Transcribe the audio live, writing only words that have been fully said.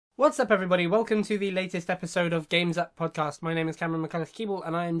What's up, everybody? Welcome to the latest episode of Games Up Podcast. My name is Cameron McCulloch-Keeble,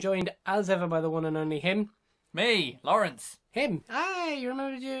 and I am joined, as ever, by the one and only him. Me, Lawrence. Him. Ah, you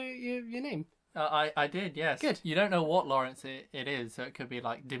remembered your name. I did, yes. Good. You don't know what Lawrence it is, so it could be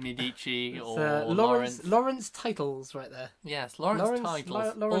like De Medici or Lawrence. Lawrence Titles, right there. Yes, Lawrence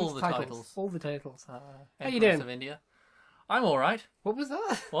Titles. Lawrence all the titles. All the titles. How you doing? Of India. I'm all right. What was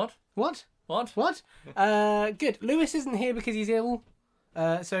that? What? What? What? What? Good. Lewis isn't here because he's ill.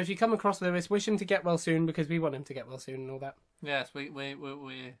 So if you come across Lewis, wish him to get well soon because we want him to get well soon and all that. Yes,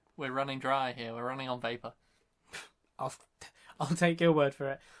 we're running dry here. We're running on vapor. I'll take your word for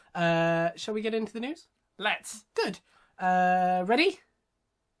it. Shall we get into the news? Let's. Good. Ready?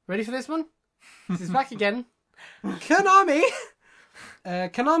 Ready for this one? This is back again. Konami!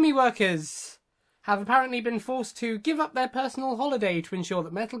 Konami workers have apparently been forced to give up their personal holiday to ensure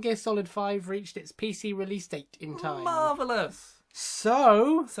that Metal Gear Solid 5 reached its PC release date in time. Marvellous!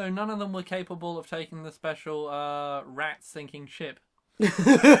 So none of them were capable of taking the special rat-sinking ship.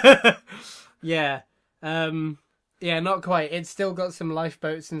 Yeah. Yeah, not quite. It's still got some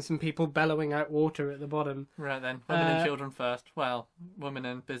lifeboats and some people bellowing out water at the bottom. Right then. Women and children first. Well, women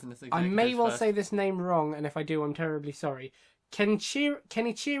and business executives I may well first. say this name wrong, and if I do, I'm terribly sorry.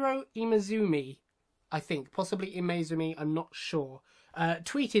 Kenichiro Imazumi, I think, possibly Imazumi, I'm not sure,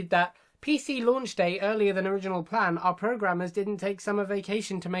 tweeted that PC launch day earlier than original plan, our programmers didn't take summer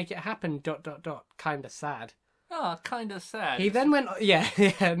vacation to make it happen, ... Kinda sad. Ah, kind of sad. He then went, yeah,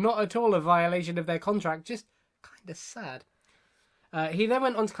 not at all a violation of their contract, just kinda sad. He then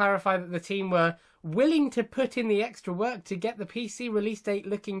went on to clarify that the team were willing to put in the extra work to get the PC release date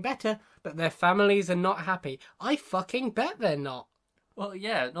looking better, but their families are not happy. I fucking bet they're not. Well,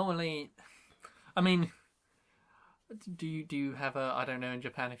 yeah, normally... I mean... Do you have a... I don't know in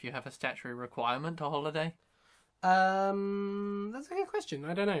Japan if you have a statutory requirement to holiday? That's a good question.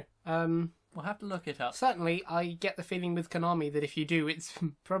 I don't know. We'll have to look it up. Certainly, I get the feeling with Konami that if you do, it's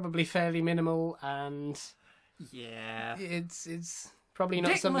probably fairly minimal and... Yeah. It's probably not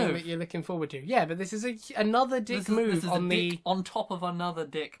Dick something move. that you're looking forward to. Yeah, but this is another dick move this is on a the... dick on top of another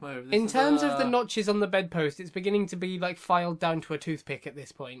dick move. In terms of the notches on the bedpost, it's beginning to be like filed down to a toothpick at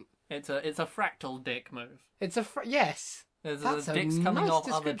this point. It's a fractal dick move. It's a yes. There's That's a dicks coming nice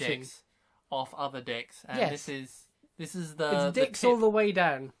off other description. dicks, off other dicks, and Yes. this is the It's dicks the tip. all the way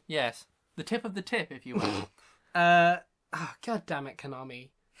down. Yes, the tip of the tip, if you will. God damn it, Konami.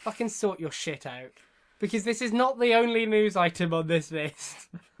 Fucking sort your shit out. Because this is not the only news item on this list.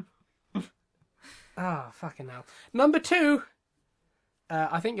 Fucking hell. Number 2.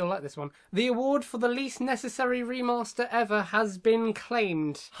 I think you'll like this one. The award for the least necessary remaster ever has been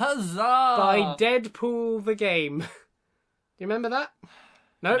claimed Huzzah! by Deadpool the Game. Do you remember that?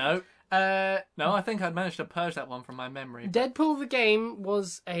 Nope. No. No, I think I'd managed to purge that one from my memory. Deadpool the Game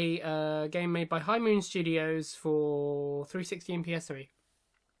was a game made by High Moon Studios for 360 and PS3.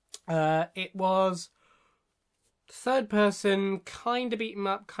 It was third person, kind of beat 'em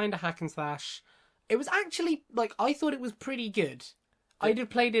up, kind of hack and slash. It was actually, I thought it was pretty good. I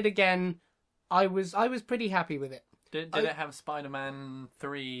played it again. I was pretty happy with it. Did it have Spider-Man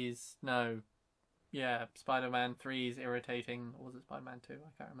 3's... No. Yeah, Spider-Man 3's irritating... Or was it Spider-Man 2?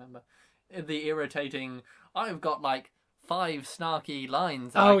 I can't remember. The irritating... I've got 5 snarky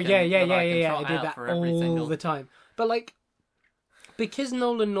lines. Oh, I did did that all the time. But because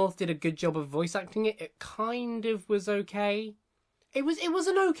Nolan North did a good job of voice acting it, it kind of was okay. It was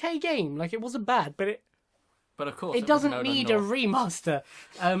an okay game. It wasn't bad, but of course, it doesn't need a remaster.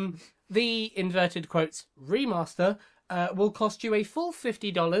 The inverted quotes remaster will cost you a full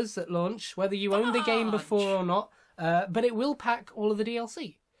 $50 at launch, whether you own the game before or not. But it will pack all of the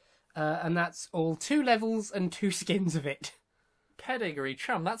DLC, and that's all 2 levels and 2 skins of it. Pedigree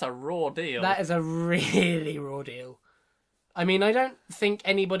chum, that's a raw deal. That is a really raw deal. I mean, I don't think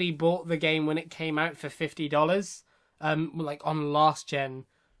anybody bought the game when it came out for $50. On last gen.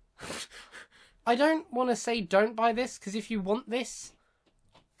 I don't want to say don't buy this, because if you want this,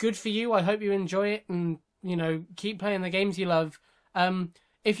 good for you. I hope you enjoy it and, keep playing the games you love.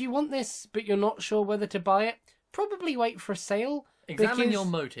 If you want this, but you're not sure whether to buy it, probably wait for a sale. Examine your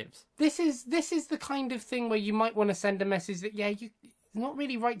motives. This is the kind of thing where you might want to send a message that, it's not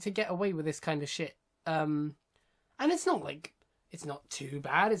really right to get away with this kind of shit. And it's not it's not too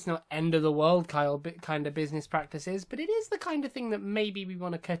bad. It's not end of the world kind of business practices, but it is the kind of thing that maybe we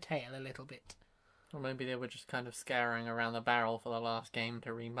want to curtail a little bit. Or maybe they were just kind of scouring around the barrel for the last game to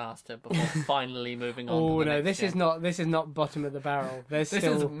remaster before finally moving on. Oh to the no, next this gen. is not bottom of the barrel. This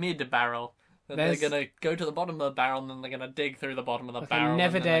is mid barrel. They're gonna go to the bottom of the barrel, and then they're gonna dig through the bottom of the barrel.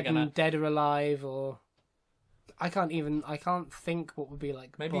 Never and Dead and Dead or Alive, or I can't think what would be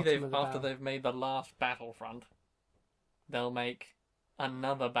like. Maybe bottom of the after barrel. they've made the last Battlefront, they'll make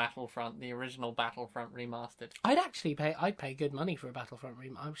another Battlefront, the original Battlefront remastered. I'd pay good money for a Battlefront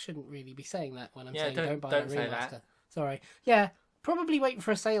remake. I shouldn't really be saying that when I'm saying don't buy a don't say remaster. that. Sorry. Yeah, probably wait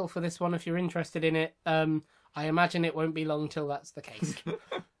for a sale for this one if you're interested in it. I imagine it won't be long till that's the case.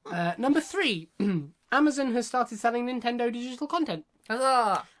 Number 3, Amazon has started selling Nintendo digital content.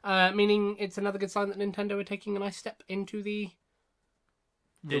 Huzzah! Meaning it's another good sign that Nintendo are taking a nice step into the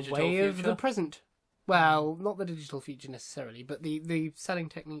Digital way of future? the present. Well, not the digital future necessarily, but the selling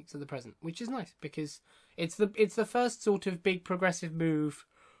techniques of the present, which is nice because it's the first sort of big progressive move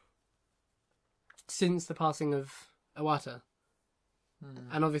since the passing of Iwata.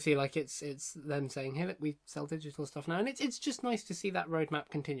 And obviously, like it's them saying, "Hey, look, we sell digital stuff now," and it's just nice to see that roadmap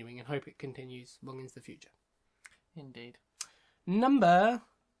continuing, and hope it continues long into the future. Indeed. Number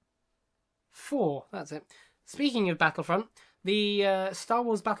 4, that's it. Speaking of Battlefront, the Star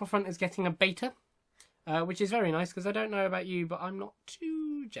Wars Battlefront is getting a beta, which is very nice because I don't know about you, but I'm not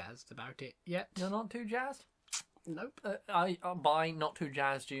too jazzed about it yet. You're not too jazzed? Nope. By not too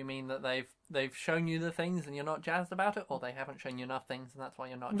jazzed, do you mean that they've shown you the things and you're not jazzed about it, or they haven't shown you enough things and that's why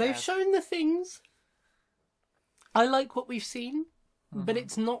you're not They've jazzed? shown the things. I like what we've seen, but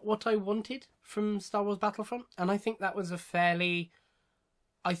it's not what I wanted from Star Wars Battlefront, and I think that was that's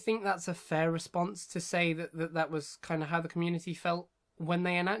a fair response to say that was kind of how the community felt when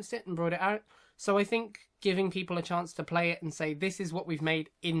they announced it and brought it out. So I think giving people a chance to play it and say, this is what we've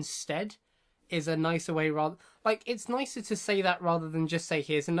made instead, is a nicer way. It's nicer to say that rather than just say,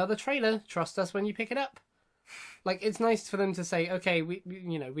 here's another trailer, trust us when you pick it up. Like, it's nice for them to say, okay,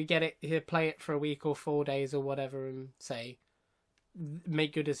 we get it, here, play it for a week or 4 days or whatever, and say,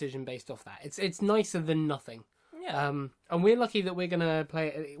 make your decision based off that. It's nicer than nothing. Yeah. And we're lucky that we're going to play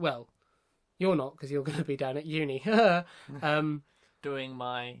it, well, you're not, because you're going to be down at uni. Doing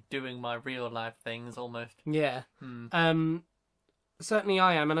my real life things almost. Yeah. Certainly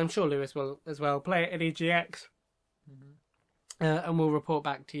I am, and I'm sure Lewis will as well. Play it at EGX. And we'll report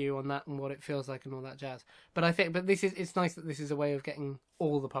back to you on that and what it feels like and all that jazz. But I think, it's nice that this is a way of getting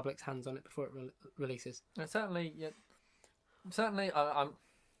all the public's hands on it before it releases. Certainly, I'm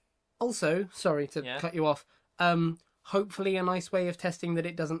Also, sorry to cut you off. Hopefully, a nice way of testing that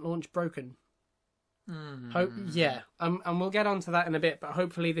it doesn't launch broken. And we'll get onto that in a bit. But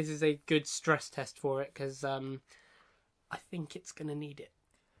hopefully, this is a good stress test for it because I think it's going to need it.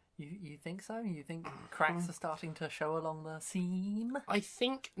 You think so? You think cracks are starting to show along the seam? I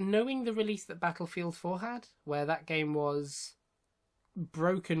think, knowing the release that Battlefield 4 had, where that game was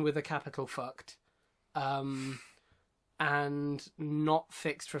broken with a capital fucked, and not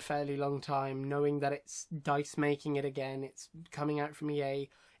fixed for a fairly long time, knowing that it's DICE making it again, it's coming out from EA,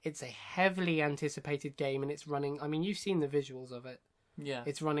 it's a heavily anticipated game, and it's running, I mean, you've seen the visuals of it. Yeah.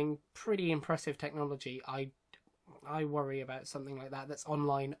 It's running pretty impressive technology. I worry about something like that that's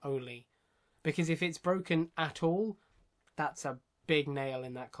online only. Because if it's broken at all, that's a big nail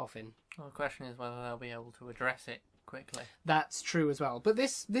in that coffin. Well, the question is whether they'll be able to address it quickly. That's true as well. But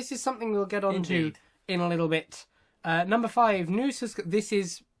this is something we'll get on to Indeed. in a little bit. Number 5, news has... This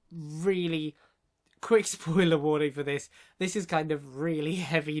is really... Quick spoiler warning for this. This is kind of really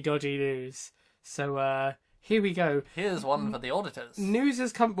heavy, dodgy news. So, here we go. Here's one for the auditors. News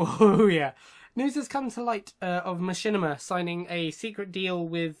has come... Oh, yeah. News has come to light of Machinima signing a secret deal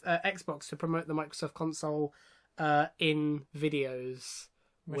with Xbox to promote the Microsoft console in videos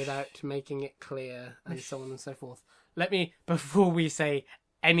without making it clear, and so on and so forth. Before we say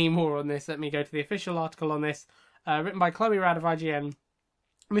any more on this, let me go to the official article on this, written by Chloe Rad of IGN.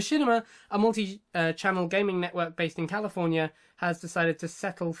 Machinima, a multi-channel gaming network based in California, has decided to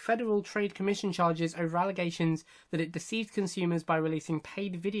settle Federal Trade Commission charges over allegations that it deceived consumers by releasing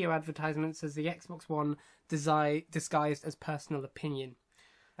paid video advertisements as the Xbox One disguised as personal opinion.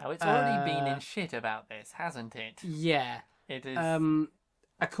 Now, it's already been in shit about this, hasn't it? Yeah. It is.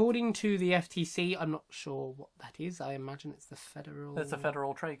 According to the FTC, I'm not sure what that is. I imagine it's the Federal... It's the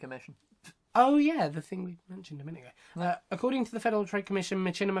Federal Trade Commission. Oh, yeah, the thing we mentioned a minute ago. According to the Federal Trade Commission,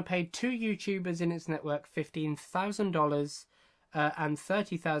 Machinima paid 2 YouTubers in its network $15,000 and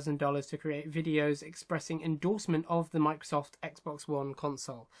 $30,000 to create videos expressing endorsement of the Microsoft Xbox One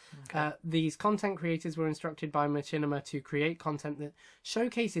console. Okay. These content creators were instructed by Machinima to create content that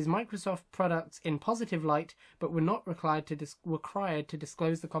showcases Microsoft products in positive light, but were not required to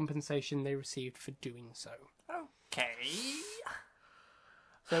disclose the compensation they received for doing so. Okay.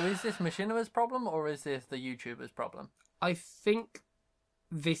 So is this Machinima's problem, or is this the YouTuber's problem? I think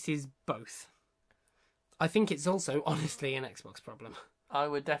this is both. I think it's also, honestly, an Xbox problem. I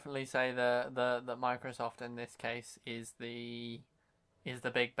would definitely say that Microsoft in this case is the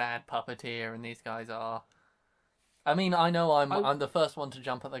big bad puppeteer, and these guys are. I mean, I know I'm the first one to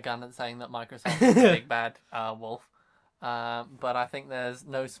jump at the gun at saying that Microsoft is the big bad wolf, but I think there's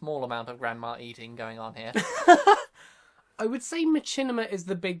no small amount of grandma eating going on here. I would say Machinima is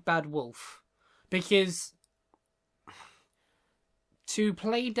the big bad wolf, because to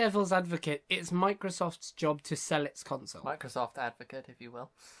play devil's advocate, it's Microsoft's job to sell its console. Microsoft advocate, if you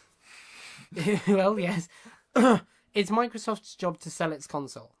will. Well, yes. It's Microsoft's job to sell its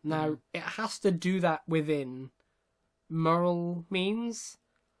console. Now, it has to do that within moral means,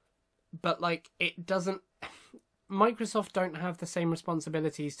 but, like, it doesn't... Microsoft don't have the same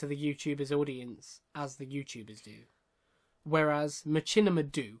responsibilities to the YouTubers' audience as the YouTubers do. Whereas Machinima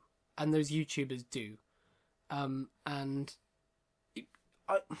do, and those YouTubers do.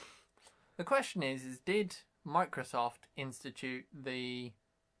 The question is did Microsoft institute the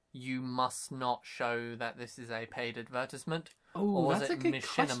you must not show that this is a paid advertisement? Or was it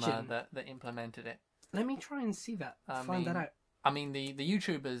Machinima that implemented it? Let me try and see that. Find that out. I mean, the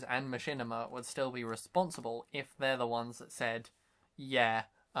YouTubers and Machinima would still be responsible if they're the ones that said, yeah,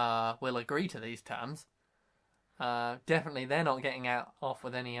 we'll agree to these terms. Definitely they're not getting off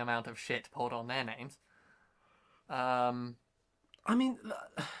with any amount of shit poured on their names. I mean,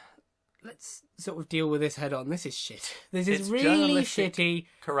 let's sort of deal with this head on. This is shit. This is really shitty.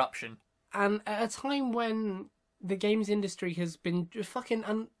 Corruption. And at a time when the games industry has been fucking,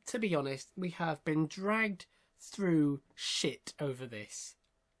 and to be honest, we have been dragged through shit over this.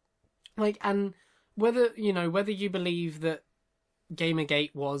 Like, and whether you believe that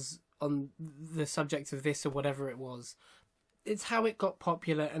Gamergate was on the subject of this or whatever it was, it's how it got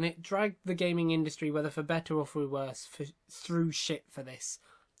popular, and it dragged the gaming industry, whether for better or for worse, through shit for this.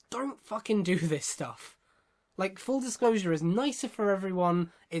 Don't fucking do this stuff. Like, full disclosure is nicer for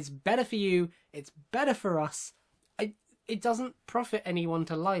everyone, it's better for you, it's better for us. It doesn't profit anyone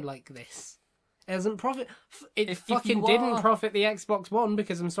to lie like this. It doesn't profit... It didn't profit the Xbox One,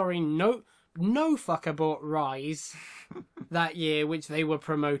 because I'm sorry, no fucker bought Rise that year, which they were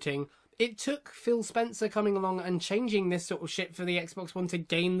promoting. It took Phil Spencer coming along and changing this sort of shit for the Xbox One to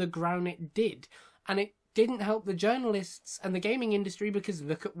gain the ground it did. And it didn't help the journalists and the gaming industry, because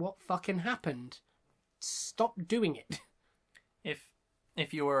look at what fucking happened. Stop doing it.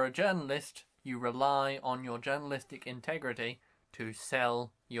 If you are a journalist, you rely on your journalistic integrity to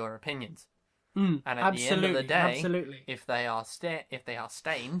sell your opinions. And at the end of the day, if they are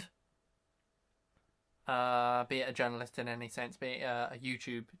stained, be it a journalist in any sense, be it a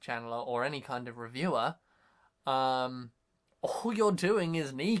YouTube channeler or any kind of reviewer, all you're doing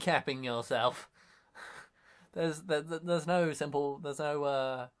is kneecapping yourself. There's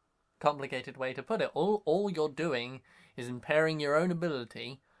no complicated way to put it. All you're doing is impairing your own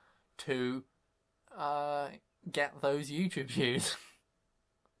ability to get those YouTube views.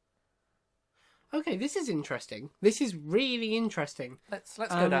 Okay, this is interesting. This is really interesting. Let's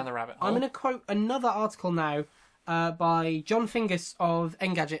go down the rabbit hole. I'm going to quote another article now by John Fingus of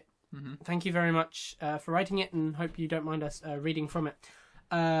Engadget. Mm-hmm. Thank you very much for writing it, and hope you don't mind us reading from it.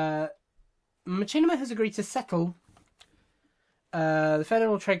 Machinima has agreed to settle the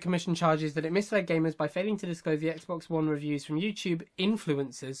Federal Trade Commission charges that it misled gamers by failing to disclose the Xbox One reviews from YouTube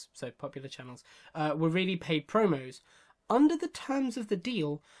influencers, so popular channels, were really paid promos. Under the terms of the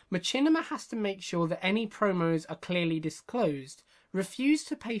deal, Machinima has to make sure that any promos are clearly disclosed, refuse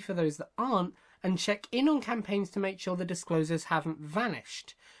to pay for those that aren't, and check in on campaigns to make sure the disclosures haven't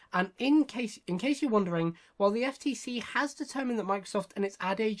vanished. And in case you're wondering, while the FTC has determined that Microsoft and its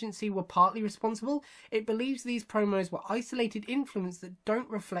ad agency were partly responsible, it believes these promos were isolated influence that don't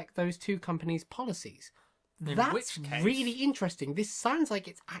reflect those two companies' policies. That's really interesting. This sounds like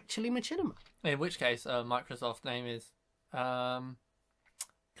it's actually Machinima. In which case, Microsoft's name is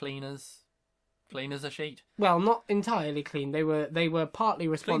clean as a sheet. Well, not entirely clean. They were partly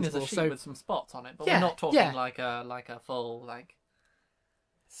responsible. Clean as a sheet with some spots on it, but we're not talking like a full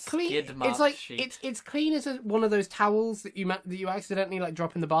clean. Skid mark it's like sheet. It's clean as one of those towels that you accidentally like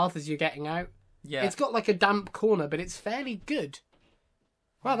drop in the bath as you're getting out. Yeah, it's got like a damp corner, but it's fairly good.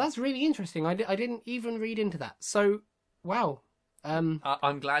 Wow, that's really interesting. I didn't even read into that. So, wow.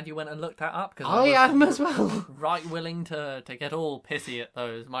 I'm glad you went and looked that up, because I am as well. Right, willing to get all pissy at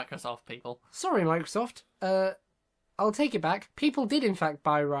those Microsoft people. Sorry, Microsoft. I'll take it back. People did in fact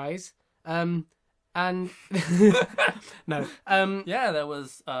buy Rise. And no. Yeah, there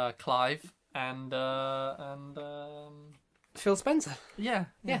was Clive and Phil Spencer. Yeah.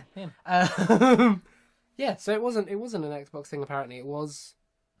 Him. Yeah. So it wasn't an Xbox thing apparently. It was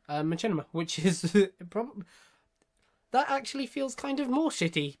Machinima, which is probably. that actually feels kind of more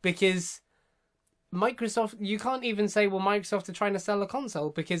shitty, because Microsoft, you can't even say, well, Microsoft are trying to sell a console,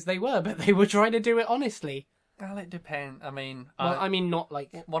 because they were, but they were trying to do it honestly. Well, it depends. I mean, Well, I mean, not like...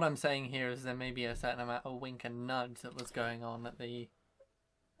 What I'm saying here is there may be a certain amount of wink and nudge that was going on at the...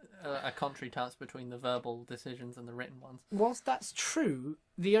 a contrast between the verbal decisions and the written ones. Whilst that's true,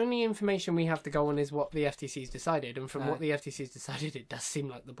 the only information we have to go on is what the FTC's decided, and from what the FTC's decided, it does seem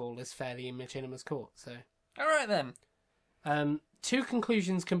like the ball is fairly in Machinima's court, so... Alright then. 2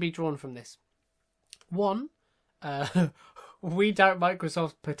 conclusions can be drawn from this. 1, we doubt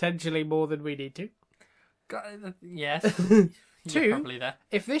Microsoft potentially more than we need to. Yes. 2, probably there.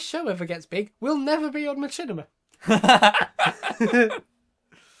 If this show ever gets big, we'll never be on Machinima.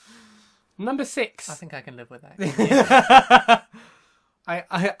 Number 6. I think I can live with that.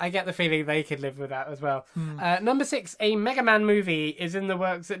 I get the feeling they could live with that as well. Number 6, a Mega Man movie is in the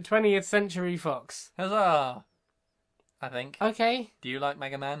works at 20th Century Fox. Huzzah! I think. Okay. Do you like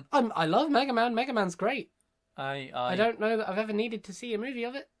Mega Man? I love Mega Man. Mega Man's great. I don't know that I've ever needed to see a movie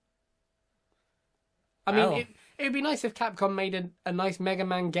of it. I mean, it would be nice if Capcom made a nice Mega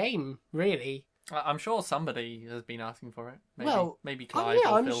Man game, really. I'm sure somebody has been asking for it. Maybe oh, Clive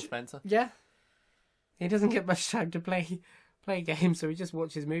yeah, or I'm Phil Spencer. Yeah. He doesn't get much time to play games, so he just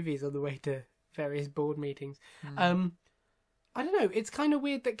watches movies on the way to various board meetings. I don't know. It's kind of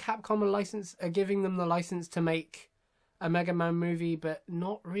weird that Capcom are giving them the license to make a Mega Man movie, but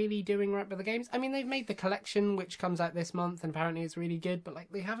not really doing right by the games. I mean, they've made the collection, which comes out this month, and apparently it's really good, but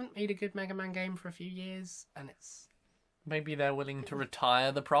like they haven't made a good Mega Man game for a few years, and it's... Maybe they're willing to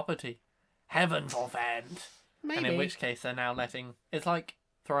retire the property. Heaven forfend! Maybe. And in which case they're now letting... It's like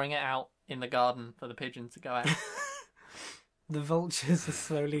throwing it out in the garden for the pigeons to go out. The vultures are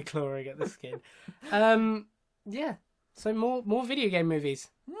slowly clawing at the skin. Yeah. So more video game movies.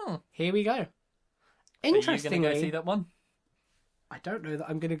 Here we go. Interestingly, are you going to go see that one? I don't know that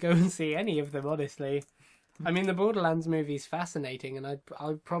I'm going to go and see any of them, honestly. I mean, the Borderlands movie's fascinating, and I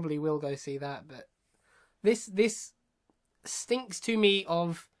probably will go see that. But this stinks to me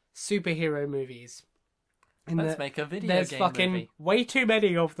of superhero movies. Let's make a video there's game fucking movie. way too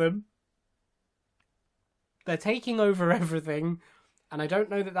many of them. They're taking over everything, and I don't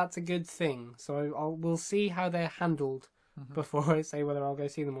know that that's a good thing. So we'll see how they're handled before I say whether I'll go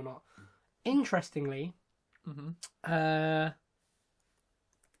see them or not. Interestingly, oh,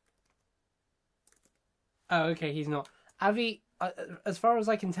 okay, he's not. Avi, as far as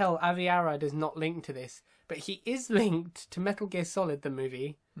I can tell, Avi Arad is not linked to this, but he is linked to Metal Gear Solid, the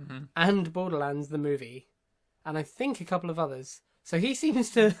movie, and Borderlands, the movie, and I think a couple of others. So he seems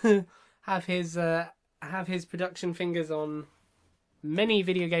to have his production fingers on many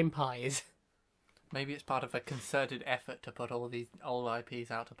video game pies. Maybe it's part of a concerted effort to put all these old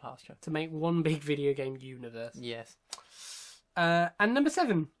IPs out to pasture. To make one big video game universe. Yes. And number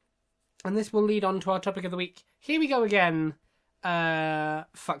 7. And this will lead on to our topic of the week. Here we go again.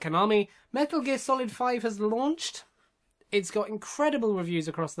 Fuck Konami. Metal Gear Solid 5 has launched. It's got incredible reviews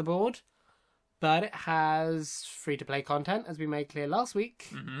across the board. But it has free-to-play content, as we made clear last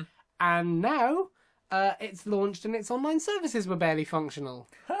week. And now... it's launched and its online services were barely functional.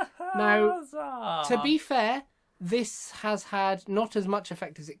 Now, to be fair, this has had not as much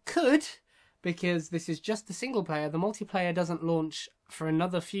effect as it could, because this is just the single player. The multiplayer doesn't launch for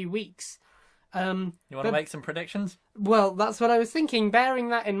another few weeks. You want to make some predictions? Well, that's what I was thinking. Bearing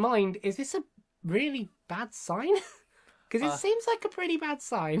that in mind, is this a really bad sign? Because it seems like a pretty bad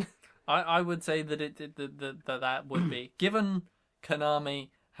sign. I would say that that would be. Given Konami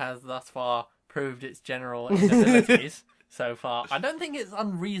has thus far proved its general inabilities so far, I don't think it's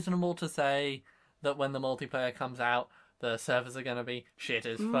unreasonable to say that when the multiplayer comes out, the servers are going to be shit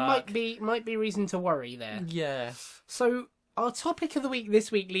as fuck. Might be reason to worry there. Yeah. So our topic of the week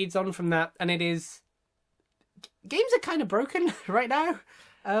this week leads on from that, and it is games are kind of broken right now.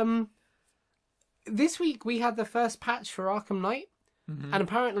 This week we had the first patch for Arkham Knight, and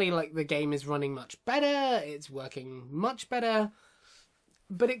apparently like the game is running much better. It's working much better.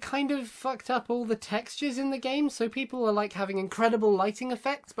 But it kind of fucked up all the textures in the game, so people are like having incredible lighting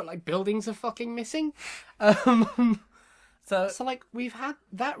effects, but like buildings are fucking missing. So like we've had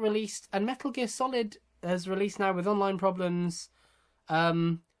that released, and Metal Gear Solid has released now with online problems.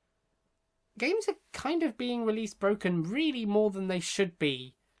 Games are kind of being released broken, really more than they should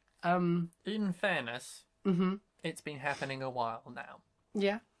be. In fairness, it's been happening a while now.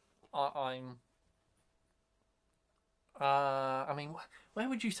 Yeah. I mean, where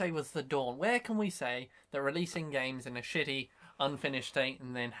would you say was the dawn? Where can we say that releasing games in a shitty, unfinished state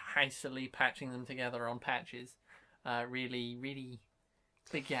and then hastily patching them together on patches really, really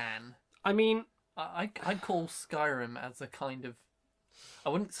began? I mean, I'd call Skyrim as a kind of, I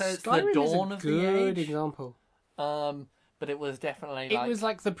wouldn't say it's Skyrim the dawn is a of the good age, example. but it was definitely It was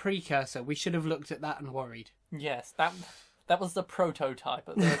like the precursor. We should have looked at that and worried. yes, that was the prototype,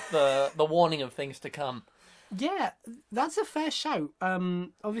 the warning of things to come. Yeah, that's a fair shout.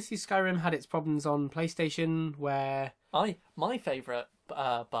 Obviously Skyrim had its problems on PlayStation, where My favourite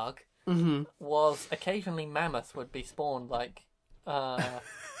bug Mhm. was occasionally mammoths would be spawned like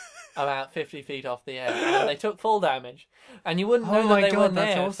about 50 feet off the air, and they took full damage, and you wouldn't know my that they God, were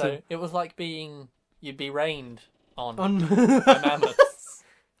that's there. awesome. So it was like you'd be rained on on. by mammoths.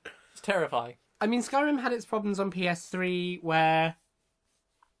 It's terrifying. I mean, Skyrim had its problems on PS3, where,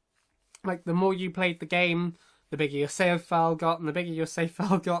 like, the more you played the game, the bigger your save file got, and the bigger your save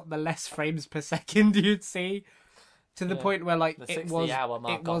file got, the less frames per second you'd see. To the point where, like, The it 60-hour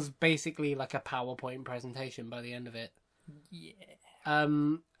mark was basically like a PowerPoint presentation by the end of it. Yeah.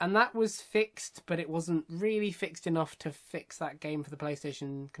 And that was fixed, but it wasn't really fixed enough to fix that game for the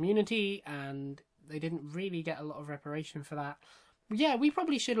PlayStation community, and they didn't really get a lot of reparation for that. Yeah, we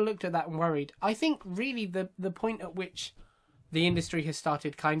probably should have looked at that and worried. I think really the point at which the industry has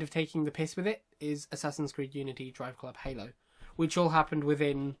started kind of taking the piss with it is Assassin's Creed Unity, Drive Club, Halo, which all happened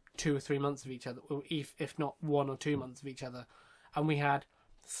within 2 or 3 months of each other, or if not 1 or 2 months of each other. And we had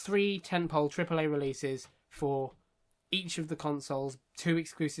 3 tentpole AAA releases for each of the consoles, 2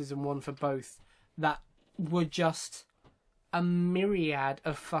 exclusives and 1 for both, that were just a myriad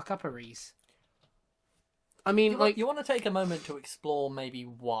of fuck-upperies. I mean, You want to take a moment to explore maybe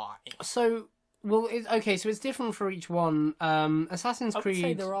why? So, well, so it's different for each one. Assassin's I would Creed.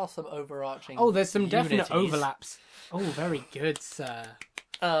 say there are some overarching. Oh, there's some definite unities. overlaps. Oh, very good, sir.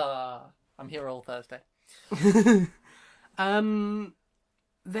 I'm here all Thursday.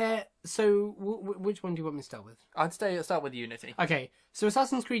 There. So, which one do you want me to start with? I'd start with Unity. Okay, so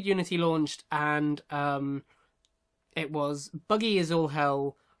Assassin's Creed Unity launched, and it was buggy as all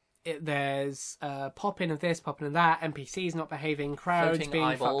hell. There's popping of this, popping of that, NPCs not behaving, crowds Floating being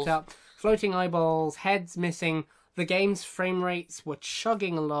eyeballs. fucked up, floating eyeballs, heads missing. The game's frame rates were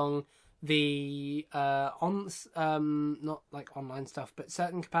chugging along. The not like online stuff, but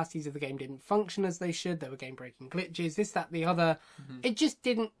certain capacities of the game didn't function as they should. There were game breaking glitches, this, that, the other. It just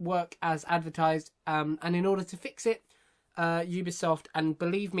didn't work as advertised. And in order to fix it, Ubisoft, and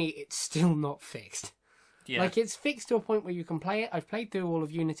believe me, it's still not fixed. Yeah. Like, it's fixed to a point where you can play it. I've played through all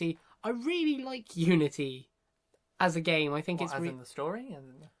of Unity. I really like Unity as a game. I think What, it's as in the story?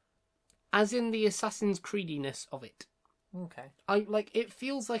 as in the Assassin's Creediness of it. Okay. It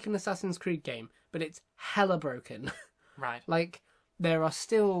feels like an Assassin's Creed game, but it's hella broken. Right. Like, there are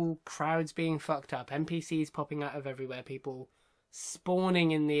still crowds being fucked up, NPCs popping out of everywhere, people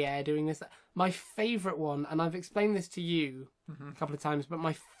spawning in the air, doing this. That. My favourite one, and I've explained this to you a couple of times, but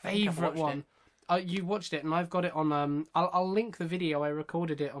my favourite one. You watched it, and I've got it on. I'll link the video. I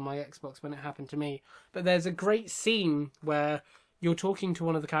recorded it on my Xbox when it happened to me. But there's a great scene where you're talking to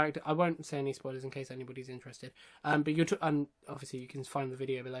one of the characters. I won't say any spoilers in case anybody's interested. But and obviously you can find the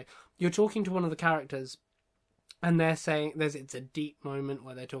video below. You're talking to one of the characters, and they're saying it's a deep moment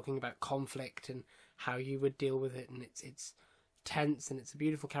where they're talking about conflict and how you would deal with it, and it's tense, and it's a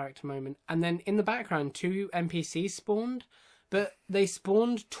beautiful character moment. And then in the background, 2 NPCs spawned. But they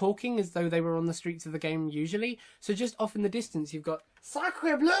spawned talking as though they were on the streets of the game usually. So just off in the distance, you've got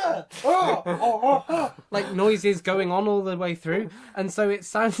sacre bleu! Like noises going on all the way through. And so it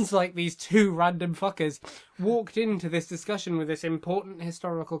sounds like these 2 random fuckers walked into this discussion with this important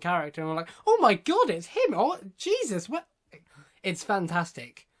historical character and were like, oh my god, it's him! Oh, Jesus, what? It's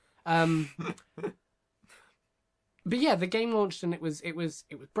fantastic. But yeah, the game launched and it was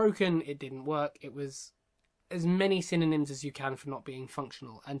broken, it didn't work, it was as many synonyms as you can for not being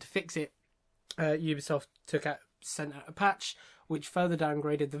functional. And to fix it, Ubisoft sent out a patch which further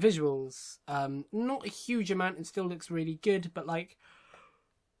downgraded the visuals. Not a huge amount, it still looks really good, but like,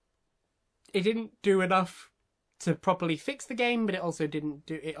 it didn't do enough to properly fix the game, but it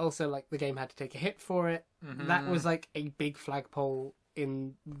also like the game had to take a hit for it. That was like a big flagpole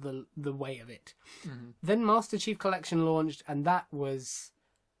in the way of it. Then Master Chief Collection launched, and that was...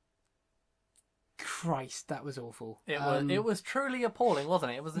 Christ, that was awful. It was truly appalling,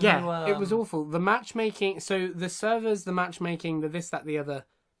 wasn't it? It was it was awful. The matchmaking, so the servers, the matchmaking, the this, that, the other,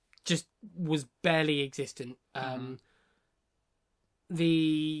 just was barely existent. So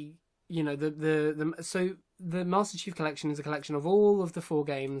the Master Chief Collection is a collection of all of the 4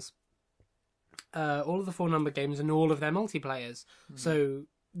 games, all of the 4 number games, and all of their multiplayers. So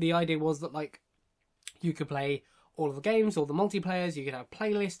the idea was that like you could play all of the games, all the multiplayers, you could have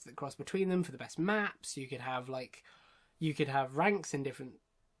playlists that cross between them for the best maps, you could have ranks in different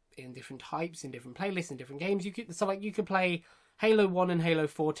in different types, in different playlists, in different games. You could play Halo 1 and Halo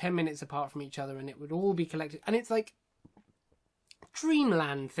 4 10 minutes apart from each other, and it would all be collected. And it's like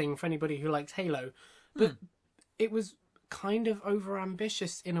dreamland thing for anybody who likes Halo. But it was kind of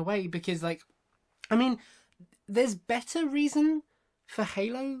overambitious in a way, because, like, I mean, there's better reason for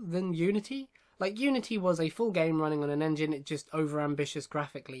Halo than Unity. Like, Unity was a full game running on an engine. It just overambitious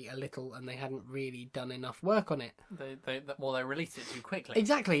graphically a little, and they hadn't really done enough work on it. They released it too quickly.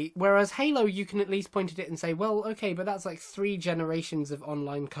 Exactly. Whereas Halo, you can at least point at it and say, well, okay, but that's like 3 generations of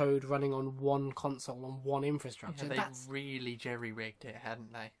online code running on one console, on one infrastructure. Yeah, really jerry-rigged it,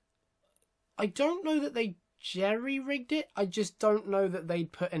 hadn't they? I don't know that they jerry-rigged it. I just don't know that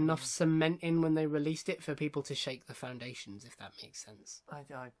they'd put enough cement in when they released it for people to shake the foundations, if that makes sense. I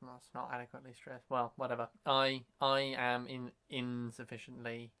must not adequately stress. Well, whatever. I am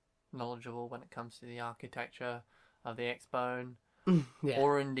insufficiently knowledgeable when it comes to the architecture of the Xbone,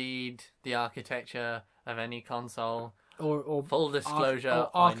 or indeed the architecture of any console. Or full disclosure, or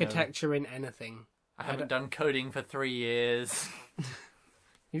architecture in anything. I haven't done coding for 3 years.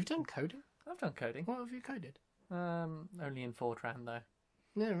 You've done coding? I've done coding. What have you coded? Only in Fortran though.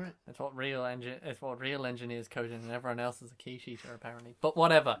 Yeah, right. It's what real engineers code in, and everyone else is a key cheater apparently. But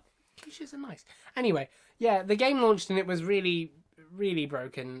whatever. Quiches are nice. Anyway, yeah, the game launched and it was really, really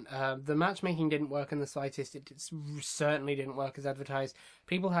broken. The matchmaking didn't work in the slightest. It certainly didn't work as advertised.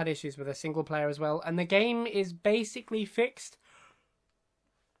 People had issues with a single player as well, and the game is basically fixed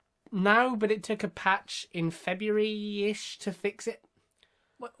now, but it took a patch in February-ish to fix it.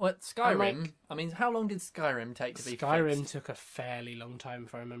 What Skyrim? I mean, how long did Skyrim take to be fixed? Skyrim took a fairly long time,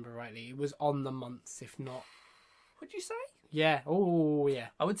 if I remember rightly. It was on the months, if not. Would you say? Yeah. Oh, yeah.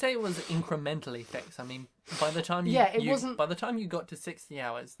 I would say it was incrementally fixed. I mean, by the time wasn't. By the time you got to 60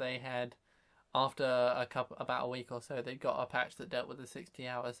 hours, they had, after about a week or so, they got a patch that dealt with the 60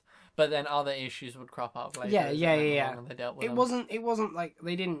 hours. But then other issues would crop up later. Yeah. And they dealt with them. It wasn't like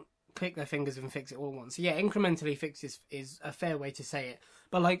they didn't click their fingers and fix it all at once. So yeah, incrementally fix is a fair way to say it.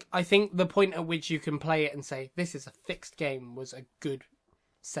 But like, I think the point at which you can play it and say this is a fixed game was a good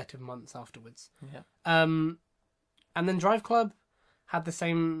set of months afterwards. Yeah. And then Drive Club had the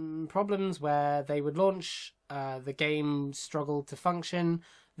same problems where they would launch, the game struggled to function,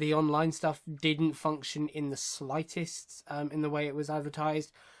 the online stuff didn't function in the slightest in the way it was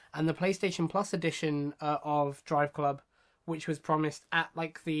advertised, and the PlayStation Plus edition of Drive Club, which was promised at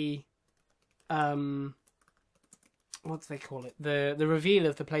like the what do they call it? The reveal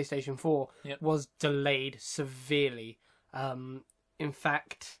of the PlayStation 4 was delayed severely. In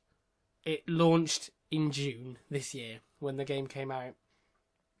fact, it launched in June this year when the game came out.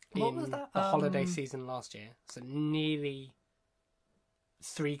 What was that? The holiday season last year. So nearly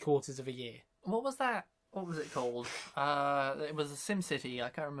 3/4 of a year. What was that? What was it called? It was a SimCity. I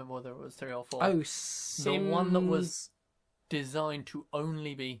can't remember whether it was 3 or 4. Oh, The one that was designed to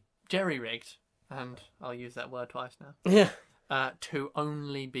only be jerry-rigged, and I'll use that word twice now. Yeah. To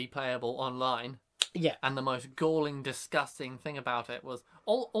only be playable online. Yeah. And the most galling, disgusting thing about it was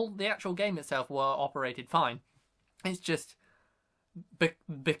all the actual game itself were operated fine. It's just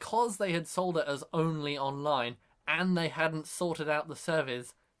because they had sold it as only online and they hadn't sorted out the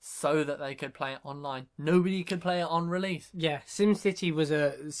servers so that they could play it online, nobody could play it on release. Yeah, SimCity was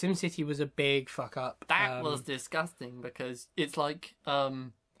a big fuck up. That was disgusting because it's like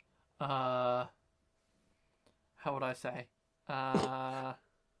how would I say?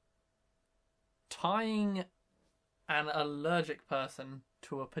 Tying an allergic person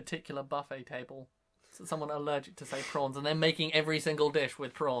to a particular buffet table, so someone allergic to, say, prawns, and then making every single dish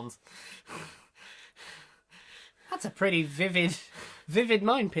with prawns. That's a pretty vivid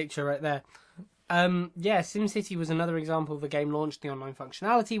mind picture right there. Yeah, SimCity was another example. The game launched, the online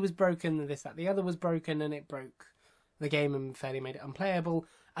functionality was broken, this, that, the other was broken, and it broke the game and fairly made it unplayable.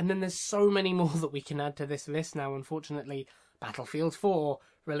 And then there's so many more that we can add to this list now. Unfortunately, Battlefield 4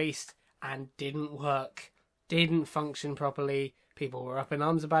 released and didn't work, didn't function properly. People were up in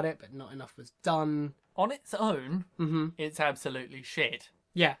arms about it, but not enough was done. On its own, it's absolutely shit.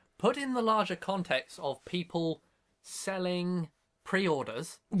 Yeah. Put in the larger context of people selling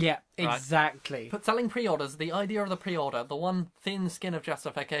pre-orders. Yeah, exactly. Right? Selling pre-orders, the idea of the pre-order, the one thin skin of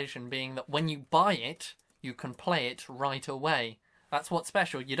justification being that when you buy it, you can play it right away. That's what's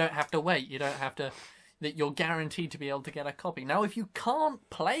special. You don't have to wait. You don't have to... That you're guaranteed to be able to get a copy. Now, if you can't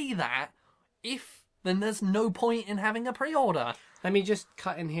play that, then there's no point in having a pre-order. Let me just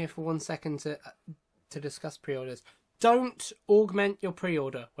cut in here for 1 second to discuss pre-orders. Don't augment your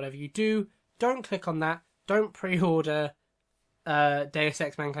pre-order. Whatever you do, don't click on that. Don't pre-order Deus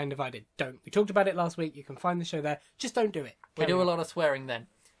Ex Mankind Divided. Don't. We talked about it last week. You can find the show there. Just don't do it. We do a lot of swearing then.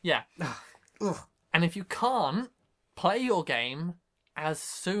 Yeah. Ugh. And if you can't play your game as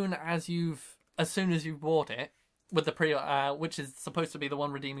soon as you've bought it with the which is supposed to be the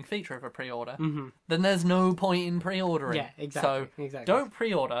one redeeming feature of a pre-order, then there's no point in pre-ordering. Yeah, exactly. So don't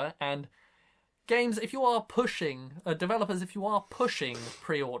pre-order. And games, if you are pushing developers, if you are pushing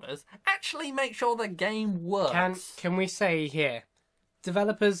pre-orders, actually make sure the game works. Can we say here,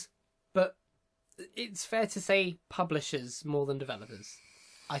 developers, but it's fair to say publishers more than developers,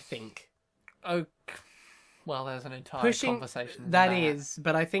 I think. Oh, well, there's an entire conversation. That is,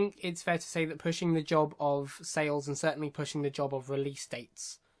 but I think it's fair to say that pushing the job of sales and certainly pushing the job of release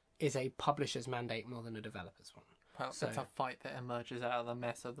dates is a publisher's mandate more than a developer's one. Well, it's a fight that emerges out of the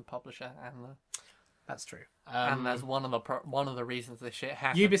mess of the publisher and the. That's true. And that's one of the reasons this shit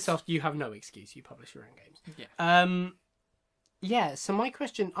happens. Ubisoft, you have no excuse. You publish your own games. Yeah. Yeah. So my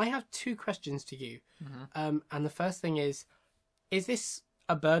question, I have two questions to you. And the first thing is this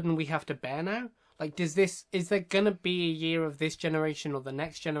a burden we have to bear now? Like, is there gonna be a year of this generation or the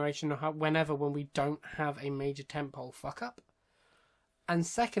next generation or whenever when we don't have a major tentpole fuck up? And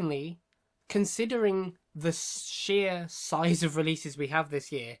secondly, considering the sheer size of releases we have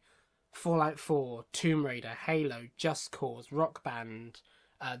this year, Fallout 4, Tomb Raider, Halo, Just Cause, Rock Band,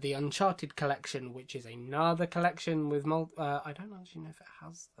 the Uncharted collection, which is another collection with I don't actually know if it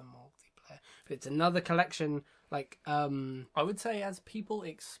has the multiplayer, but it's another collection. Like, I would say as people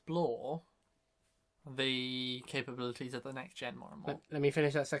explore the capabilities of the next gen more and more. Let me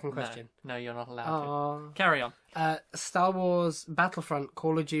finish that second question. No, you're not allowed to. Carry on. Star Wars Battlefront,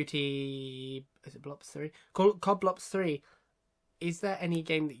 Call of Duty, is it Blops 3? COD Blops 3. Is there any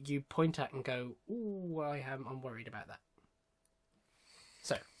game that you point at and go, ooh, I'm worried about that?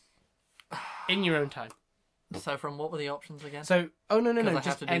 So, in your own time. So from what were the options again? So, no, I just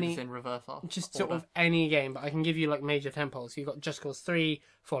have to do any, this in reverse order. just sort of any game, but I can give you like major tempos. You've got Just Cause 3,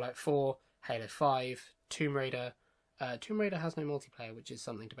 Fallout 4, Halo 5, Tomb Raider. Tomb Raider has no multiplayer, which is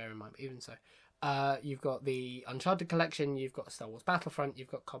something to bear in mind, but even so. You've got the Uncharted collection, you've got Star Wars Battlefront, you've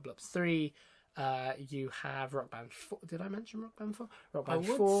got COD Blops 3, you have Rock Band 4. Did I mention Rock Band 4? Rock Band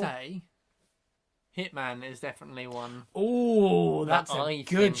 4. I would say Hitman is definitely one. Oh, that's a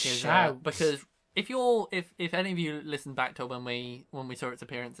good shout. Because if any of you listened back to when we saw its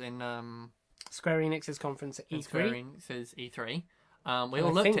appearance in Square Enix's conference at E3, Square Enix's E3, we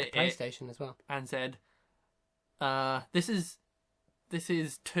all looked at PlayStation as well and said, "This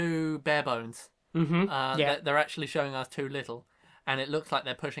is too bare bones. Yeah, they're actually showing us too little." And it looks like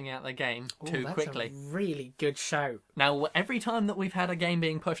they're pushing out their game too quickly. That's a really good shout. Now, every time that we've had a game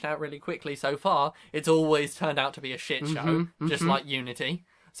being pushed out really quickly so far, it's always turned out to be a shit show, just like Unity.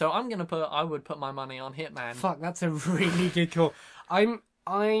 So I would put my money on Hitman. Fuck, that's a really good call.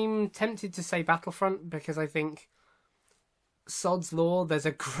 I'm tempted to say Battlefront because I think Sod's Law, there's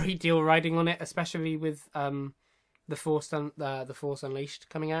a great deal riding on it, especially with the Force Unleashed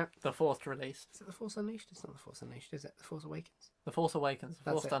coming out. The fourth release. Is it the Force Unleashed? It's not the Force Unleashed, is it? The Force Awakens. The Force Awakens.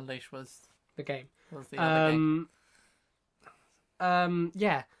 The Force Unleashed was the game. Was the other game.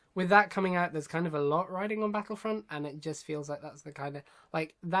 Yeah. With that coming out, there's kind of a lot riding on Battlefront, and it just feels like that's the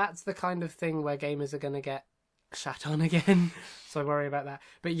kind of thing where gamers are going to get shat on again. So I worry about that.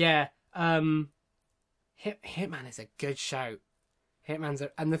 But yeah, Hitman is a good shout.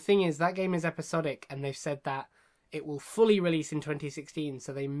 And the thing is, that game is episodic, and they've said that it will fully release in 2016,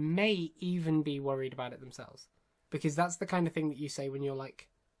 so they may even be worried about it themselves. Because that's the kind of thing that you say when you're like...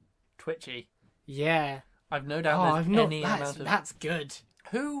 twitchy. Yeah. I've no doubt That's good.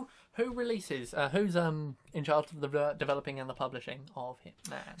 Who releases? Who's in charge of the developing and the publishing of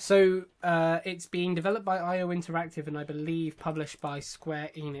Hitman? So it's being developed by IO Interactive and I believe published by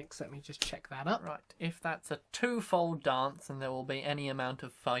Square Enix. Let me just check that up. Right. If that's a twofold dance, and there will be any amount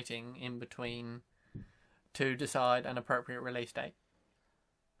of fighting in between to decide an appropriate release date.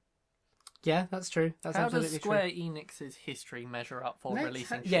 Yeah, that's true. That's absolutely true. How does Square Enix's history measure up for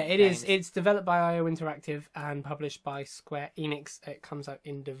releasing Yeah, it games? is. It's developed by IO Interactive and published by Square Enix. It comes out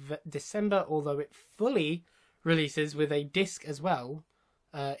in December, although it fully releases with a disc as well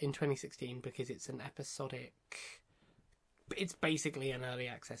in 2016 because it's an episodic... It's basically an early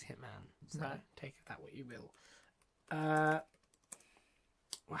access Hitman. So take of that what you will.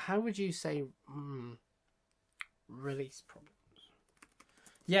 How would you say... release problems?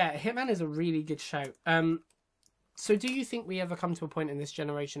 Yeah, Hitman is a really good shout. So do you think we ever come to a point in this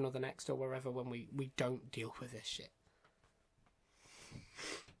generation or the next or wherever when we don't deal with this shit?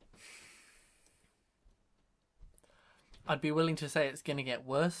 I'd be willing to say it's going to get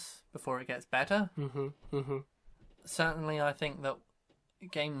worse before it gets better. Certainly, I think that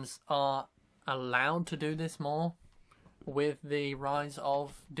games are allowed to do this more. with the rise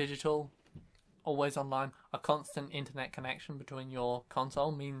of digital, always online, a constant internet connection between your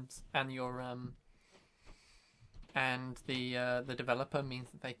console means and your and the developer means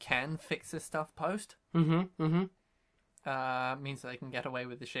that they can fix this stuff post. Means that they can get away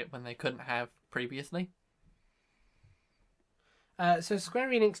with the shit when they couldn't have previously. So Square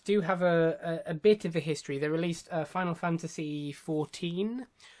Enix do have a bit of a history. They released Final Fantasy XIV,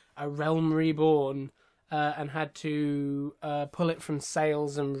 A Realm Reborn, and had to pull it from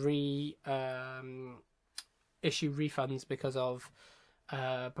sales and issue refunds because of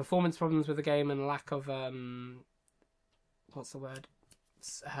performance problems with the game and lack of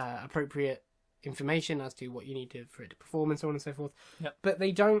appropriate information as to what you need for it to perform and so on and so forth. Yep. But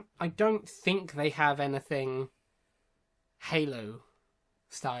I don't think they have anything Halo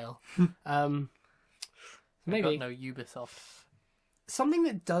style. Maybe. Got no Ubisoft. Something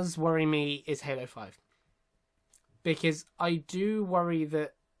that does worry me is Halo 5. Because I do worry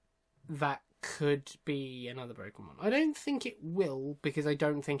that could be another broken one. I don't think it will, because I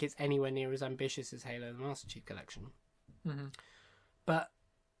don't think it's anywhere near as ambitious as Halo the Master Chief Collection. Mm-hmm. But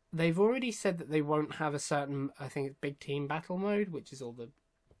they've already said that they won't have a certain, I think it's big team battle mode, which is all the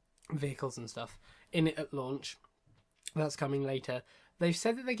vehicles and stuff, in it at launch. That's coming later. They've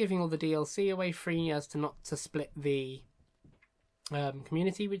said that they're giving all the DLC away free as to not to split the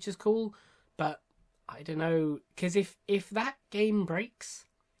community, which is cool. But I don't know, because if that game breaks,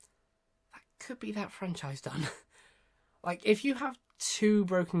 that could be that franchise done. Like, if you have 2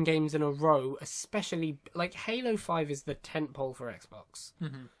 broken games in a row, especially, like, Halo 5 is the tentpole for Xbox.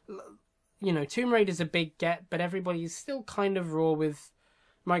 Mm-hmm. You know, Tomb Raider's a big get, but everybody's still kind of raw with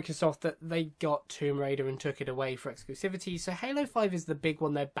Microsoft that they got Tomb Raider and took it away for exclusivity. So Halo 5 is the big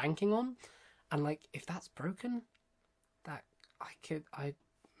one they're banking on. And, like, if that's broken, that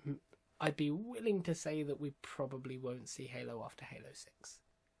I'd be willing to say that we probably won't see Halo after Halo 6.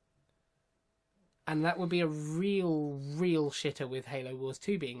 And that would be a real shitter with Halo Wars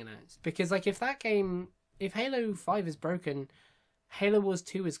 2 being announced. Because, like, if Halo 5 is broken, Halo Wars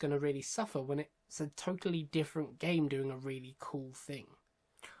 2 is going to really suffer when it's a totally different game doing a really cool thing.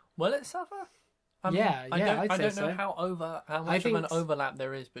 Will it suffer? I'd I say don't so. know how much of an overlap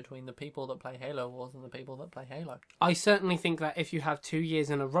there is between the people that play Halo Wars and the people that play Halo. I certainly think that if you have 2 years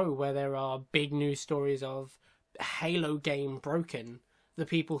in a row where there are big news stories of Halo game broken, the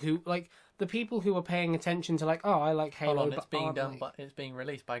people who are paying attention to, like, oh, I like Halo, Hold on, but it's being done, like... but it's being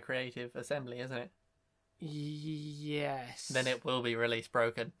released by Creative Assembly, isn't it? Yes. Then it will be released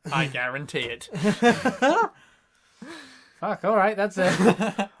broken. I guarantee it. Fuck, alright, that's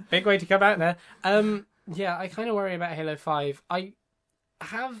a big way to come out there. Yeah, I kind of worry about Halo 5. I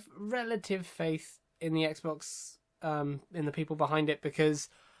have relative faith in the Xbox, in the people behind it, because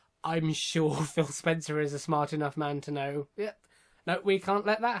I'm sure Phil Spencer is a smart enough man to know, yep, no, we can't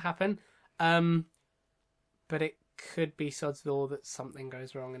let that happen. But it could be sod's law that something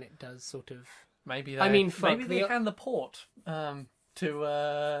goes wrong and it does sort of... Maybe they hand the port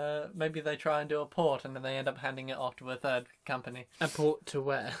maybe they try and do a port and then they end up handing it off to a third company. A port to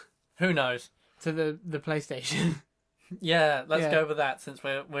where? Who knows? To the PlayStation. Yeah, let's go with that since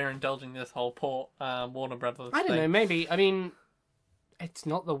we're indulging this whole port Warner Brothers I don't know, maybe. I mean, it's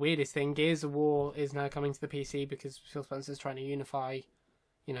not the weirdest thing. Gears of War is now coming to the PC because Phil Spencer's trying to unify,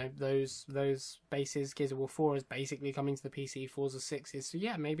 you know, those bases. Gears of War 4 is basically coming to the PC. Forza 6 is. So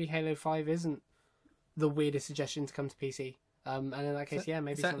yeah, maybe Halo 5 isn't the weirdest suggestion to come to PC. And in that case,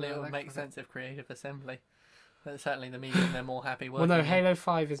 maybe certainly it would make sense if Creative Assembly. That's certainly the medium they're more happy working. Well, no, Halo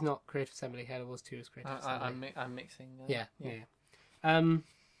 5 is not Creative Assembly. Halo Wars 2 is Creative Assembly. I'm mixing. Yeah.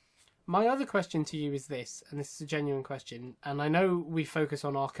 My other question to you is this, and this is a genuine question, and I know we focus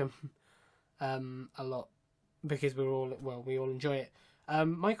on Arkham a lot because we all enjoy it.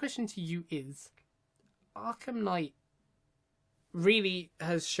 My question to you is, Arkham Knight really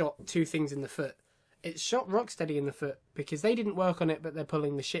has shot 2 things in the foot. It's shot Rocksteady in the foot because they didn't work on it, but they're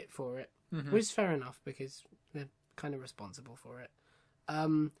pulling the shit for it, which is fair enough because they're kind of responsible for it.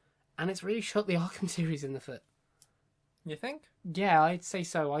 And it's really shot the Arkham series in the foot. You think? Yeah, I'd say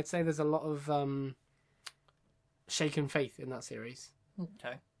so. I'd say there's a lot of shaken faith in that series.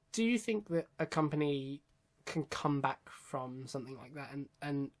 Okay. Do you think that a company can come back from something like that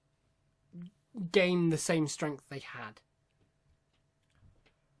and gain the same strength they had?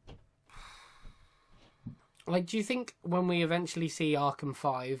 Like, do you think when we eventually see Arkham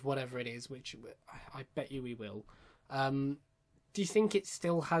 5, whatever it is, which I bet you we will, do you think it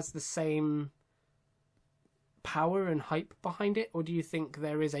still has the same power and hype behind it? Or do you think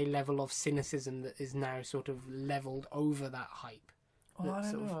there is a level of cynicism that is now sort of leveled over that hype? Well, I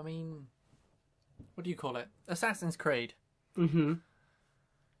don't know. I mean, what do you call it? Assassin's Creed. Mm-hmm.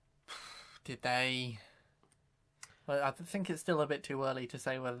 Did they? Well, I think it's still a bit too early to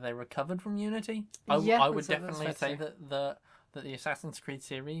say whether they recovered from Unity. I would definitely say that the Assassin's Creed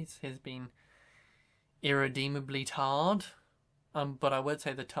series has been irredeemably tarred. But I would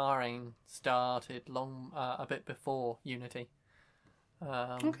say the tarring started a bit before Unity.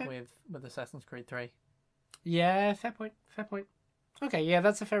 With Assassin's Creed 3. Yeah, fair point. Okay, yeah,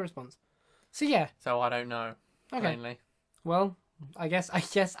 that's a fair response. So yeah. So I don't know. Okay. Plainly. Well, I guess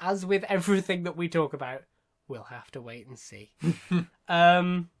as with everything that we talk about, we'll have to wait and see.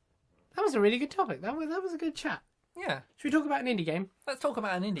 That was a really good topic. That was a good chat. Yeah. Should we talk about an indie game? Let's talk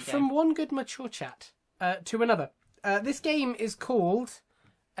about an indie game. From one good mature chat to another. This game is called,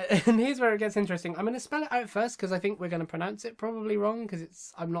 and here's where it gets interesting. I'm going to spell it out first because I think we're going to pronounce it probably wrong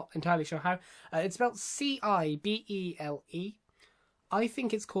because I'm not entirely sure how. It's spelled Cibele. I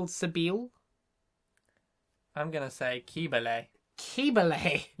think it's called Sabile. I'm going to say Kibele.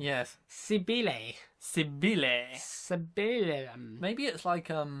 Kibele. Yes. Sibile. Maybe it's like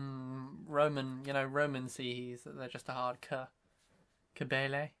Roman C's, that they're just a hard K.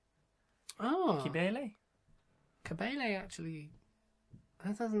 Kibele. Oh. Kibele? Kibele, actually,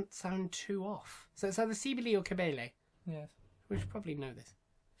 that doesn't sound too off. So it's either Sibile or Kibele. Yes. We should probably know this.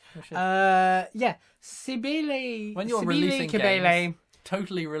 Yeah. Sibile. When you're releasing games,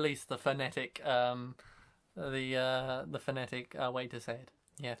 totally release the phonetic, the phonetic way to say it.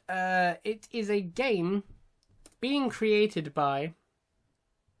 Yeah. It is a game being created by.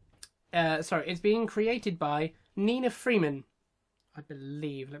 It's being created by Nina Freeman, I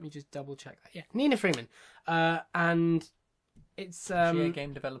believe. Let me just double check that. Yeah, Nina Freeman. And it's Is she a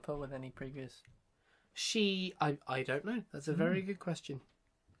game developer with any previous? I don't know. That's a very good question.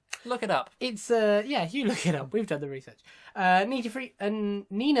 Look it up. It's you look it up. We've done the research.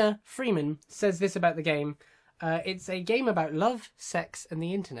 Nina Freeman says this about the game. It's a game about love, sex, and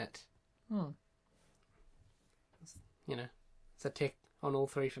the internet. It's a tick on all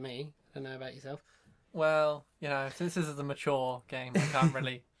three for me. I don't know about yourself. Well, since this is a mature game, I can't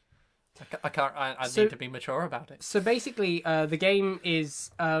really. I need to be mature about it. So basically, the game is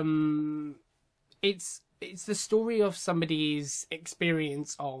it's the story of somebody's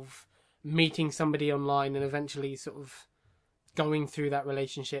experience of meeting somebody online and eventually sort of going through that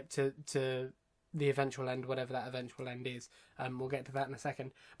relationship to the eventual end, whatever that eventual end is. We'll get to that in a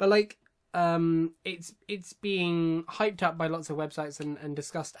second. But it's being hyped up by lots of websites and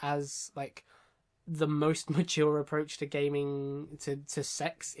discussed as like the most mature approach to gaming, to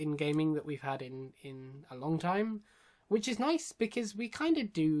sex in gaming that we've had in a long time, which is nice because we kind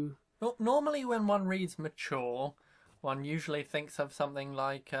of do. Well, normally when one reads mature, one usually thinks of something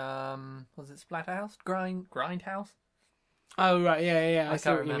like was it Splatterhouse? Grindhouse? Oh right, yeah. I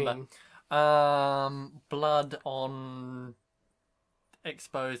can't remember. Blood on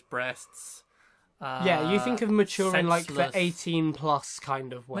exposed breasts. You think of mature in like the senseless. 18 plus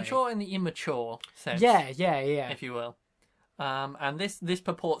kind of way. Mature in the immature sense. Yeah. If you will. And this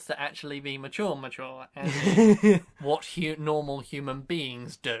purports to actually be mature, and what normal human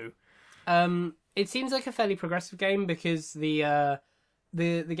beings do. It seems like a fairly progressive game because the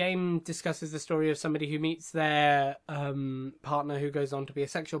game discusses the story of somebody who meets their partner who goes on to be a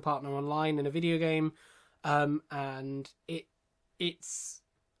sexual partner online in a video game, and it's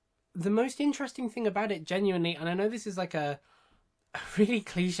the most interesting thing about it, genuinely. And I know this is like a really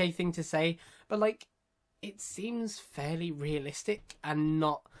cliche thing to say, but like it seems fairly realistic and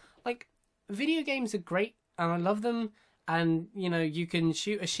not like video games are great and I love them. And, you can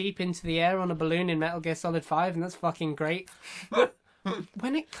shoot a sheep into the air on a balloon in Metal Gear Solid 5, and that's fucking great. But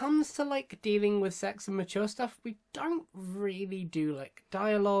when it comes to, like, dealing with sex and mature stuff, we don't really do, like,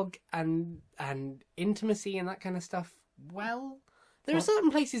 dialogue and intimacy and that kind of stuff well. There are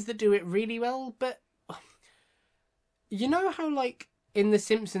certain places that do it really well, but you know how, like, in The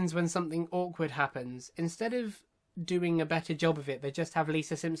Simpsons when something awkward happens, instead of doing a better job of it, they just have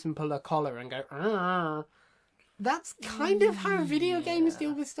Lisa Simpson pull her collar and go, "Arr." That's kind of how video games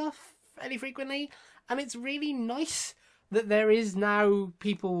deal with stuff fairly frequently. And it's really nice that there is now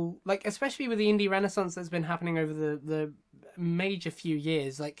people, like, especially with the indie renaissance that's been happening over the major few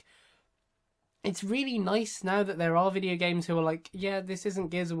years, like, it's really nice now that there are video games who are like, yeah, this isn't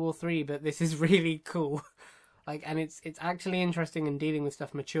Gears of War 3, but this is really cool. Like, and it's actually interesting in dealing with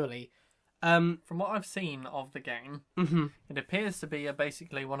stuff maturely. From what I've seen of the game, it appears to be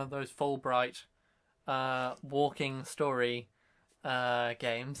basically one of those Fulbright walking story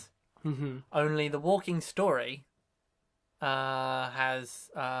games. Only the walking story has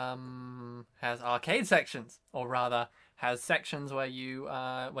arcade sections, or rather has sections where you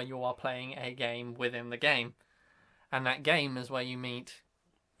are playing a game within the game, and that game is where you meet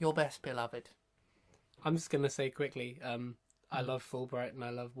your best beloved. I'm just gonna say quickly, I love Fulbright and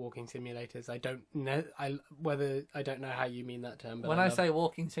I love walking simulators. I don't know how you mean that term. But When I say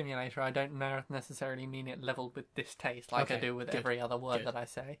walking simulator, I don't necessarily mean it leveled with distaste, like I do with every other word that I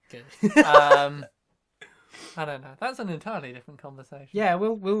say. Good. I don't know. That's an entirely different conversation. Yeah,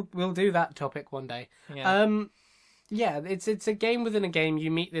 we'll do that topic one day. Yeah. Yeah, it's a game within a game. You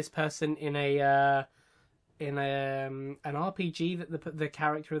meet this person in an RPG that the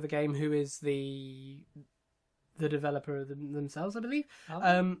character of the game, who is the developer of themselves, I believe.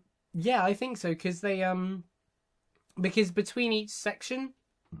 Oh. Yeah, I think so, because because between each section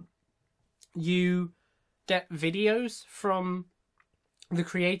you get videos from the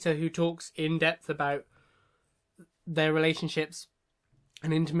creator who talks in depth about their relationships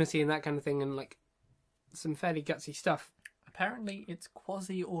and intimacy and that kind of thing, and like some fairly gutsy stuff. Apparently, it's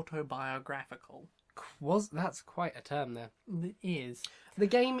quasi-autobiographical. That's quite a term there. It is. The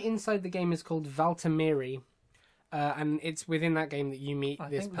game inside the game is called Valtamiri, and it's within that game that you meet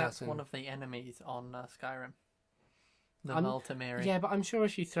this person. That's one of the enemies on Skyrim. The Valtamiri. Yeah, but I'm sure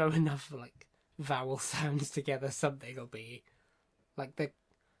if you throw enough like vowel sounds together, something will be like the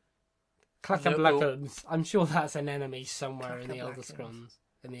Clackablacums. I'm sure that's an enemy somewhere in the Elder Scrolls.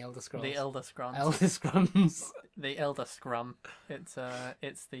 The Elder Scrolls. The Elder Scrum. It's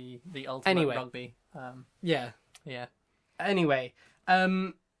the ultimate rugby. Yeah. Yeah. Anyway,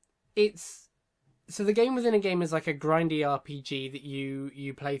 it's so the game within a game is like a grindy RPG that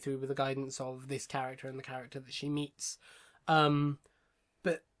you play through with the guidance of this character and the character that she meets. But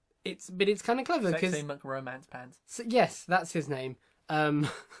it's kind of clever because Sexy McRomance Pants. So, yes, that's his name.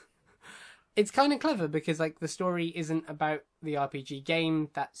 It's kind of clever because like the story isn't about the RPG game.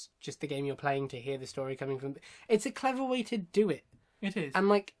 That's just the game you're playing to hear the story coming from. It's a clever way to do it. It is. And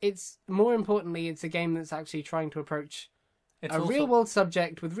like it's more importantly, it's a game that's actually trying to approach also real world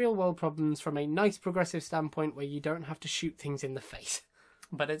subject with real world problems from a nice progressive standpoint where you don't have to shoot things in the face.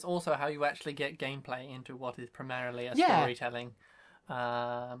 But it's also how you actually get gameplay into what is primarily a storytelling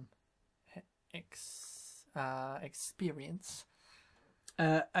experience.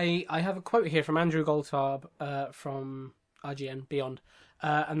 I have a quote here from Andrew Goldfarb from IGN Beyond,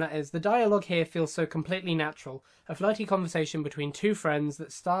 and that is, the dialogue here feels so completely natural, a flirty conversation between two friends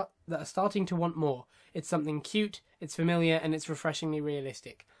that are starting to want more. It's something cute, it's familiar, and it's refreshingly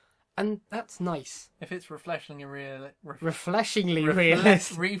realistic. And that's nice. If it's refreshingly realistic.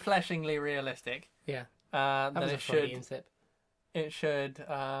 Yeah. Then it should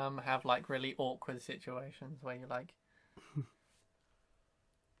have like really awkward situations where you're like,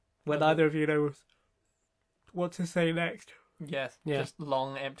 when neither of you know what to say next. Yes. Yeah. Just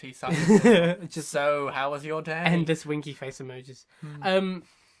long empty silences. Just so, how was your day? endless winky face emojis.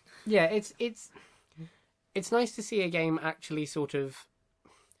 Yeah, it's nice to see a game actually sort of.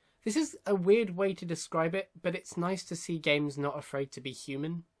 This is a weird way to describe it, but it's nice to see games not afraid to be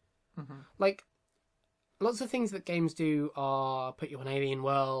human. Mm-hmm. Like, lots of things that games do are put you on alien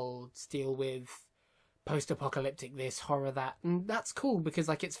worlds, deal with post-apocalyptic this, horror that, and that's cool because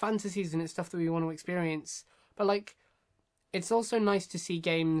like it's fantasies and it's stuff that we want to experience. But like, it's also nice to see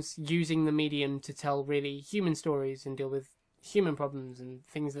games using the medium to tell really human stories and deal with human problems and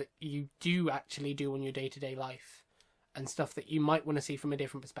things that you do actually do on your day-to-day life, and stuff that you might want to see from a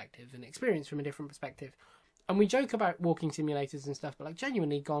different perspective and experience from a different perspective. And we joke about walking simulators and stuff, but like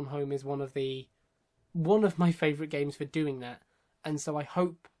genuinely Gone Home is one of my favourite games for doing that, and so I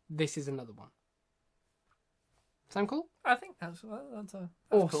hope this is another one. Sound cool? I think that's awesome.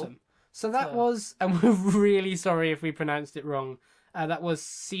 Cool. So that was, and we're really sorry if we pronounced it wrong. That was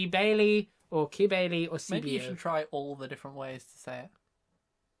Cibele or Kibele or Cibele. Maybe you should try all the different ways to say it.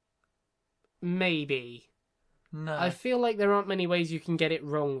 Maybe. No. I feel like there aren't many ways you can get it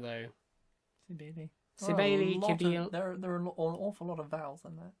wrong though. Cibele. Cibele, Kibele. There are an awful lot of vowels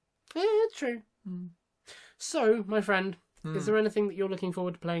in that. Yeah, it's true. So, my friend, is there anything that you're looking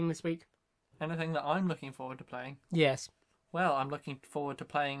forward to playing this week? Anything that I'm looking forward to playing? Yes. Well, I'm looking forward to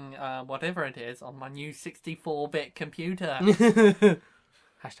playing whatever it is on my new 64-bit computer.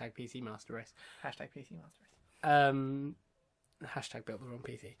 Hashtag PC Master Race. Hashtag PC Master Race. Hashtag built the wrong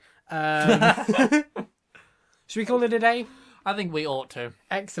PC. Should we call it a day? I think we ought to.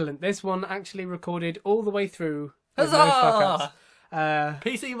 Excellent. This one actually recorded all the way through. Huzzah! No fuck-ups.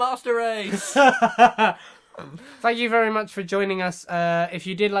 PC Master Race! Thank you very much for joining us. If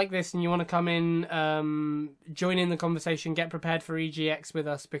you did like this and you want to come in, join in the conversation, get prepared for EGX with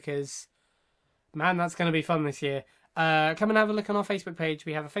us because, man, that's going to be fun this year. Come and have a look on our Facebook page.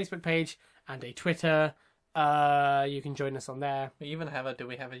 We have a Facebook page and a Twitter You can join us on there. Do we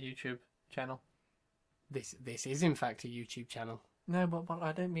have a YouTube channel? This is in fact a YouTube channel. No, but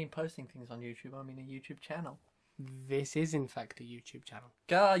I don't mean posting things on YouTube. I mean a YouTube channel. This is in fact a YouTube channel.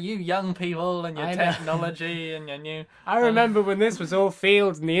 God, you young people and your I know. technology and your new... I remember when this was all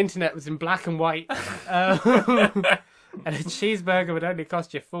fields and the internet was in black and white. And a cheeseburger would only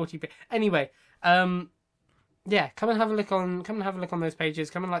cost you 40p. Anyway, yeah, come and have a look on those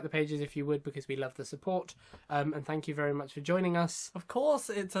pages. Come and like the pages if you would, because we love the support. And thank you very much for joining us. Of course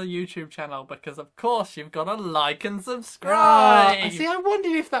it's a YouTube channel, because of course you've got to like and subscribe. See, I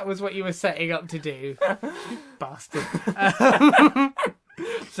wondered if that was what you were setting up to do. You bastard.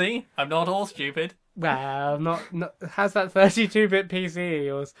 See, I'm not all stupid. Well, not. How's that 32-bit PC of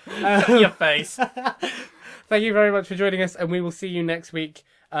yours? Your face. Thank you very much for joining us, and we will see you next week.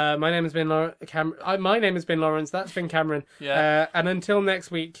 My name has been my name has been Lawrence. That's been Cameron. Yeah. And until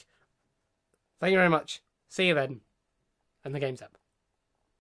next week, thank you very much. See you then. And the game's up.